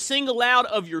 I will sing aloud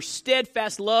of your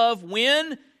steadfast love.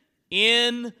 When?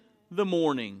 In the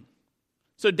morning.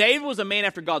 So David was a man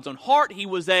after God's own heart. He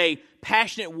was a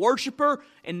passionate worshiper.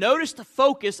 And notice the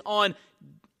focus on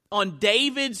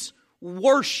David's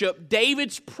worship,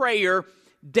 David's prayer,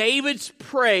 David's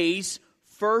praise,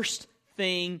 first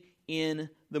thing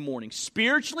in the morning.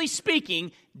 Spiritually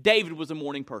speaking, David was a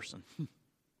morning person.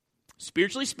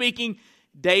 Spiritually speaking,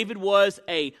 David was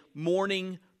a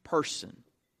morning person.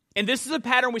 And this is a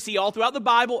pattern we see all throughout the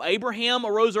Bible. Abraham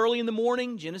arose early in the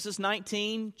morning, Genesis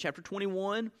 19, chapter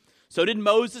 21. So did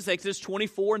Moses, Exodus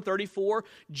 24 and 34.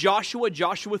 Joshua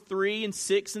 3 and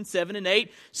 6 and 7 and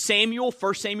 8. Samuel,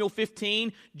 1 Samuel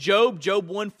 15. Job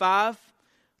 1, 5.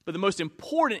 But the most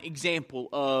important example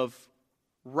of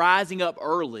rising up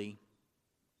early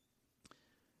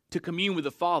to commune with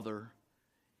the Father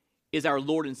is our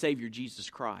Lord and Savior, Jesus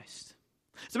Christ.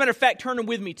 As a matter of fact, turn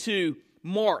with me to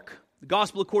Mark, the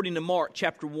Gospel according to Mark,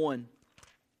 chapter 1.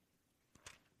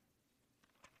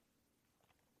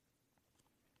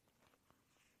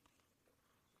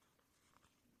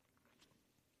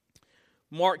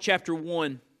 Mark chapter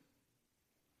 1.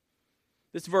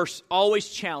 This verse always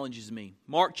challenges me.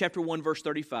 Mark chapter 1, verse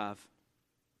 35.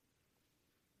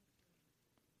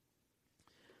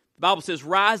 The Bible says,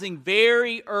 rising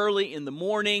very early in the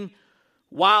morning,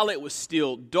 while it was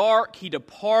still dark, he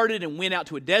departed and went out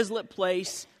to a desolate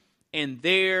place, and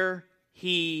there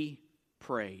he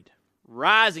prayed.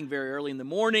 Rising very early in the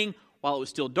morning, while it was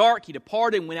still dark, he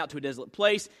departed and went out to a desolate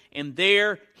place, and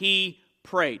there he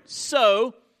prayed.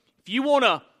 So, if you want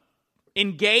to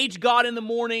engage God in the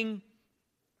morning,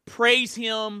 praise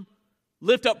Him,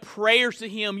 lift up prayers to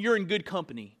Him, you're in good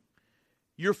company.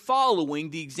 You're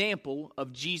following the example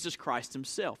of Jesus Christ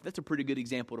Himself. That's a pretty good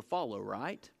example to follow,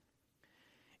 right?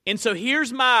 And so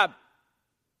here's my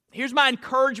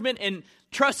encouragement, and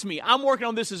trust me, I'm working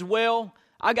on this as well.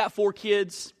 I got 4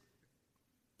 kids,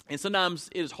 and sometimes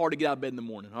it is hard to get out of bed in the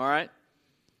morning, all right?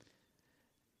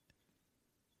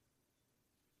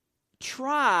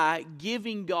 Try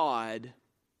giving God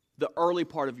the early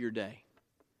part of your day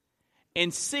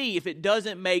and see if it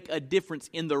doesn't make a difference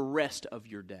in the rest of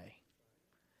your day.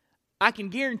 I can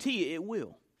guarantee you it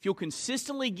will. If you'll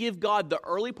consistently give God the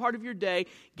early part of your day,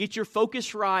 get your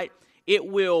focus right, it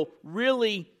will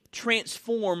really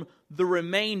transform the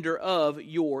remainder of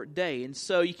your day. And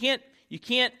so you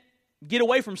can't get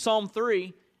away from Psalm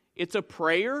 3. It's a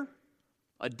prayer,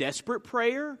 a desperate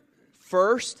prayer,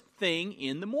 first thing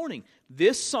in the morning.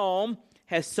 This psalm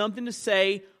has something to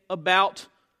say about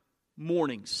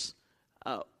mornings.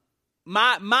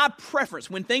 My preference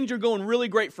when things are going really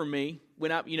great for me,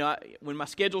 when my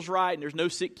schedule's right and there's no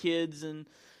sick kids and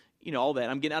all that,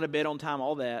 I'm getting out of bed on time,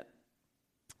 all that.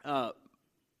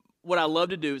 What I love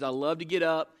to do is I love to get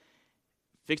up,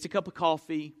 fix a cup of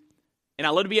coffee, and I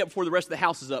love to be up before the rest of the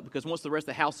house is up, because once the rest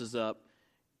of the house is up,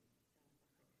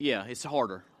 yeah, it's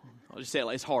harder. I'll just say it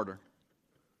like it's harder.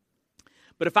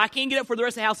 But if I can't get up before the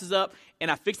rest of the house is up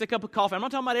and I fix a cup of coffee, I'm not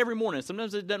talking about every morning.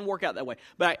 Sometimes it doesn't work out that way.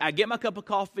 But I get my cup of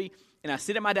coffee and I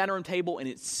sit at my dining room table and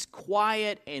it's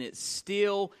quiet and it's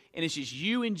still and it's just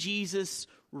you and Jesus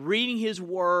reading His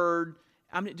Word.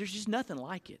 I mean, there's just nothing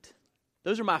like it.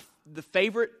 Those are the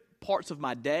favorite parts of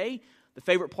my day, the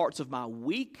favorite parts of my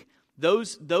week.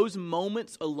 Those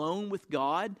moments alone with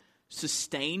God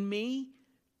sustain me,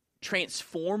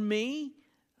 transform me,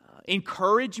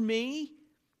 encourage me,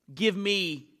 give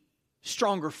me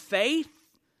stronger faith.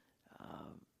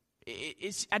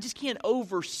 I just can't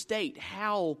overstate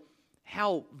how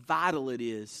vital it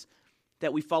is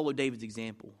that we follow David's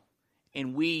example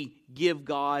and we give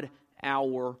God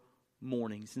our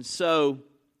mornings. And so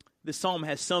this psalm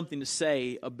has something to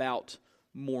say about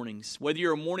mornings. Whether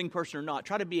you're a morning person or not,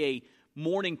 try to be a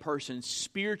morning person,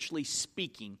 spiritually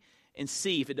speaking, and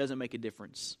see if it doesn't make a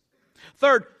difference.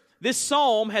 Third, this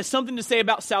psalm has something to say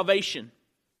about salvation.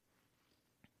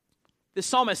 This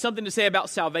psalm has something to say about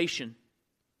salvation.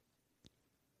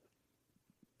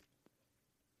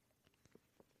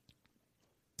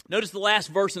 Notice the last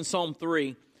verse in Psalm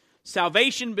 3.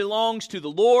 Salvation belongs to the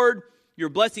Lord. Your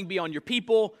blessing be on your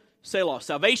people. Selah.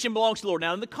 Salvation belongs to the Lord.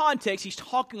 Now, in the context, he's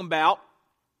talking about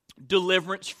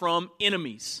deliverance from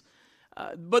enemies.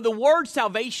 But the word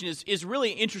salvation is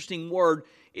really an interesting word.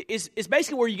 It's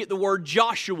basically where you get the word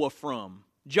Joshua from.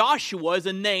 Joshua is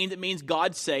a name that means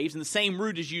God saves, and the same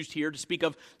root is used here to speak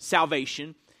of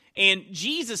salvation. And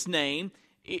Jesus' name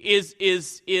is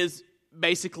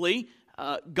basically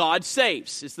God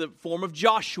saves. It's the form of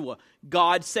Joshua.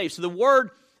 God saves. So the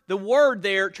word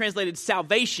there translated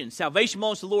salvation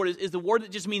belongs to the Lord, is the word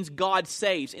that just means God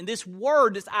saves. And this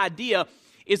word, this idea,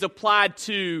 is applied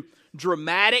to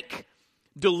dramatic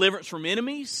deliverance from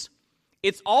enemies.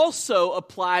 It's also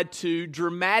applied to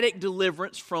dramatic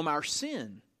deliverance from our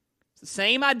sin. It's the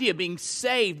same idea, being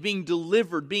saved, being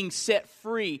delivered, being set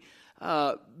free,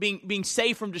 being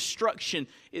saved from destruction.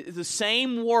 The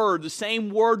same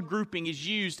word grouping is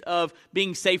used of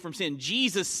being saved from sin.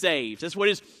 Jesus saves. That's what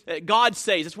it is. God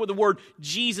saves. That's what the word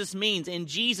Jesus means. And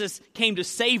Jesus came to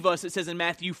save us, it says in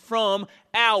Matthew, from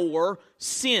our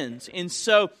sins. And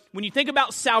so when you think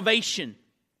about salvation,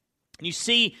 and you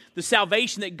see the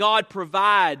salvation that God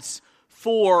provides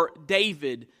for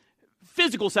David,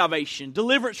 physical salvation,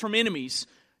 deliverance from enemies,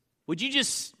 would you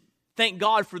just thank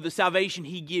God for the salvation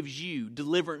He gives you,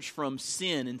 deliverance from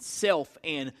sin and self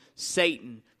and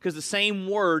Satan, because the same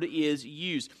word is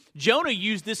used. Jonah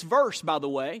used this verse, by the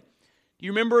way. Do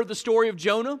you remember the story of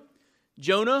Jonah?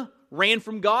 Jonah ran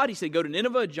from God. He said, go to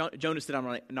Nineveh. Jonah said,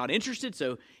 I'm not interested.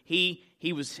 So he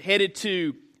was headed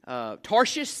to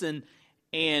Tarshish,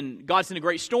 and God sent a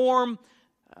great storm.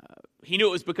 He knew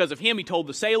it was because of him. He told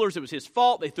the sailors it was his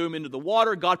fault. They threw him into the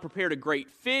water. God prepared a great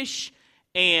fish,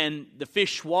 and the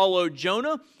fish swallowed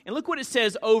Jonah. And look what it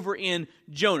says over in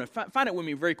Jonah. Find it with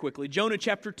me very quickly. Jonah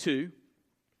chapter 2.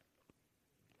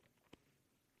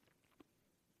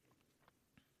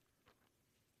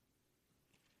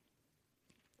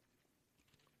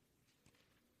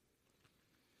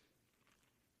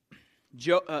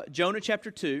 Jonah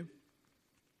chapter 2.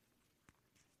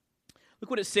 Look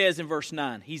what it says in verse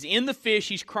 9. He's in the fish,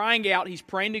 he's crying out, he's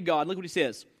praying to God. Look what he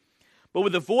says. But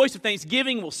with the voice of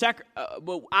thanksgiving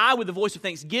I with the voice of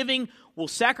thanksgiving will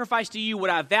sacrifice to you what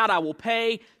I vowed I will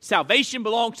pay. Salvation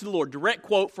belongs to the Lord. Direct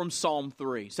quote from Psalm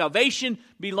 3. Salvation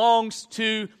belongs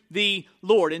to the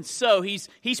Lord. And so he's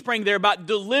praying there about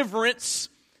deliverance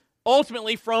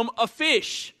ultimately from a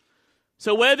fish.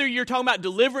 So whether you're talking about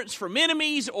deliverance from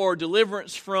enemies or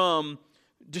deliverance from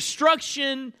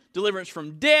destruction, deliverance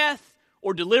from death,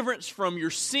 or deliverance from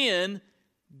your sin,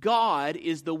 God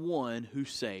is the one who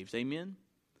saves. Amen?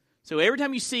 So every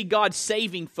time you see God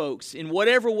saving folks in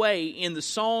whatever way in the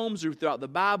Psalms or throughout the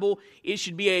Bible, it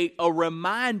should be a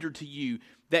reminder to you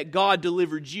that God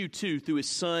delivered you too through His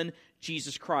Son,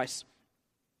 Jesus Christ.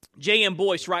 J.M.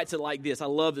 Boyce writes it like this. I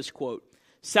love this quote.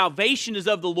 Salvation is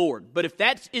of the Lord. But if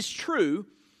that is true,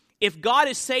 if God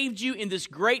has saved you in this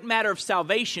great matter of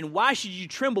salvation, why should you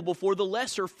tremble before the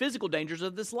lesser physical dangers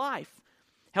of this life?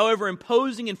 However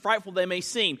imposing and frightful they may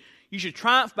seem, you should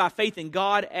triumph by faith in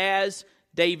God as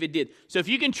David did. So if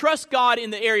you can trust God in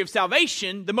the area of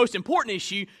salvation, the most important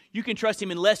issue, you can trust Him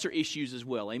in lesser issues as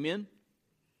well. Amen?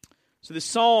 So this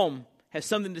psalm has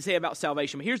something to say about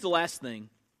salvation. But here's the last thing.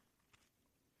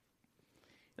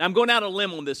 Now, I'm going out on a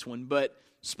limb on this one, but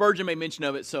Spurgeon made mention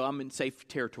of it, so I'm in safe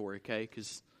territory, okay?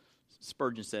 Because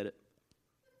Spurgeon said it.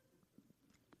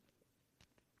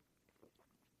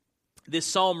 This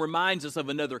psalm reminds us of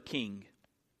another king.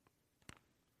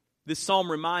 This psalm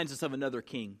reminds us of another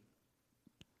king.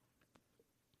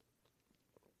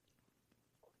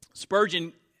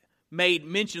 Spurgeon made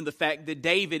mention of the fact that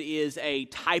David is a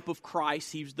type of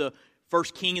Christ. He's the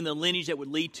first king in the lineage that would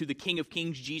lead to the King of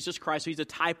Kings, Jesus Christ. So he's a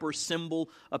type or a symbol,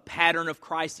 a pattern of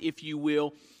Christ, if you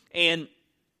will. And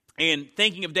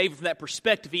thinking of David from that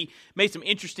perspective, he made some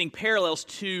interesting parallels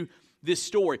to this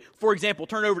story. For example,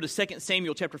 turn over to 2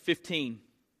 Samuel chapter 15.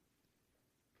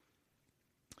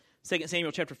 2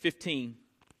 Samuel chapter 15.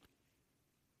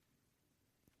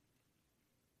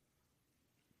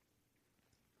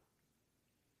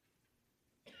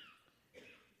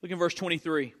 Look in verse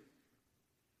 23.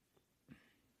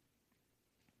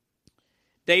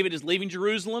 David is leaving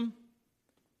Jerusalem.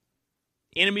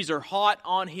 Enemies are hot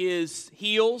on his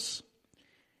heels.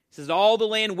 It says, all the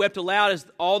land wept aloud as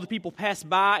all the people passed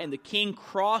by, and the king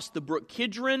crossed the brook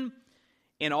Kidron,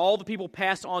 and all the people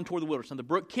passed on toward the wilderness. Now, the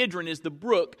brook Kidron is the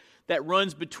brook that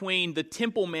runs between the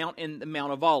Temple Mount and the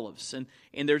Mount of Olives. And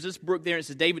there's this brook there, and it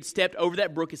says David stepped over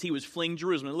that brook as he was fleeing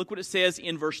Jerusalem. And look what it says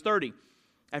in verse 30.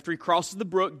 After he crosses the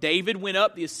brook, David went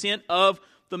up the ascent of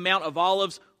the Mount of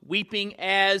Olives, weeping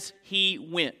as he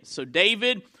went. So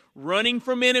David, running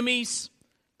from enemies,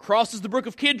 crosses the brook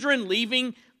of Kidron,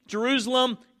 leaving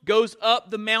Jerusalem, goes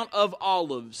up the Mount of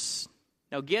Olives.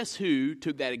 Now guess who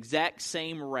took that exact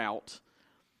same route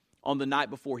on the night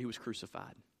before he was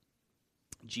crucified?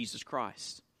 Jesus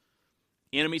Christ.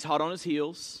 Enemies hot on his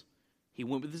heels. He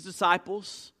went with his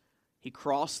disciples. He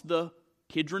crossed the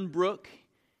Kidron Brook.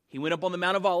 He went up on the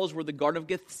Mount of Olives where the Garden of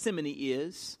Gethsemane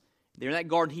is. There in that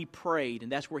garden he prayed, and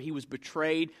that's where he was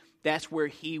betrayed. That's where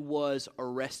he was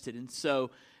arrested. And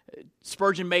so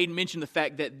Spurgeon made mention of the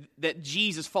fact that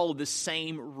Jesus followed the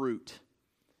same route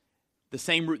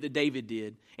that David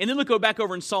did. And then go back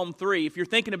over in Psalm 3. If you're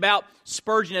thinking about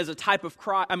Spurgeon as a type of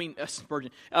Christ,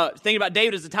 thinking about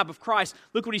David as a type of Christ,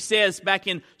 look what he says back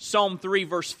in Psalm 3,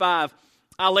 verse 5.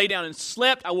 I lay down and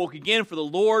slept, I woke again, for the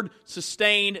Lord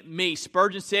sustained me.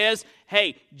 Spurgeon says,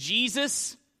 hey,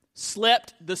 Jesus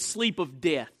slept the sleep of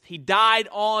death. He died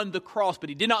on the cross, but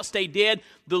he did not stay dead.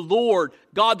 The Lord,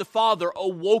 God the Father,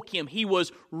 awoke him. He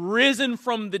was risen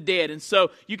from the dead. And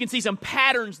so you can see some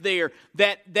patterns there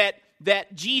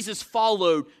that Jesus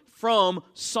followed from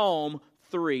Psalm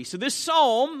 3. So this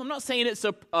psalm, I'm not saying it's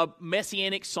a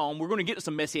messianic psalm. We're going to get to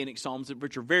some messianic psalms,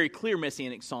 which are very clear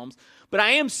messianic psalms. But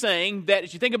I am saying that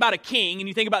as you think about a king, and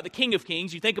you think about the King of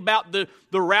Kings, you think about the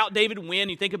route David went,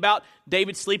 you think about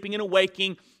David sleeping and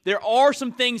awaking, there are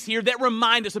some things here that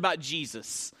remind us about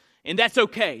Jesus. And that's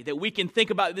okay, that we can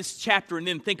think about this chapter and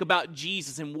then think about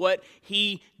Jesus and what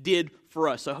he did for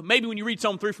us. So maybe when you read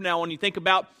Psalm 3 from now on, you think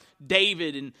about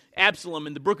David and Absalom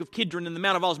and the brook of Kidron and the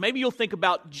Mount of Olives. Maybe you'll think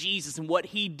about Jesus and what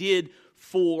he did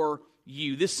for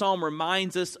you. This psalm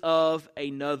reminds us of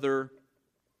another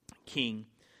king.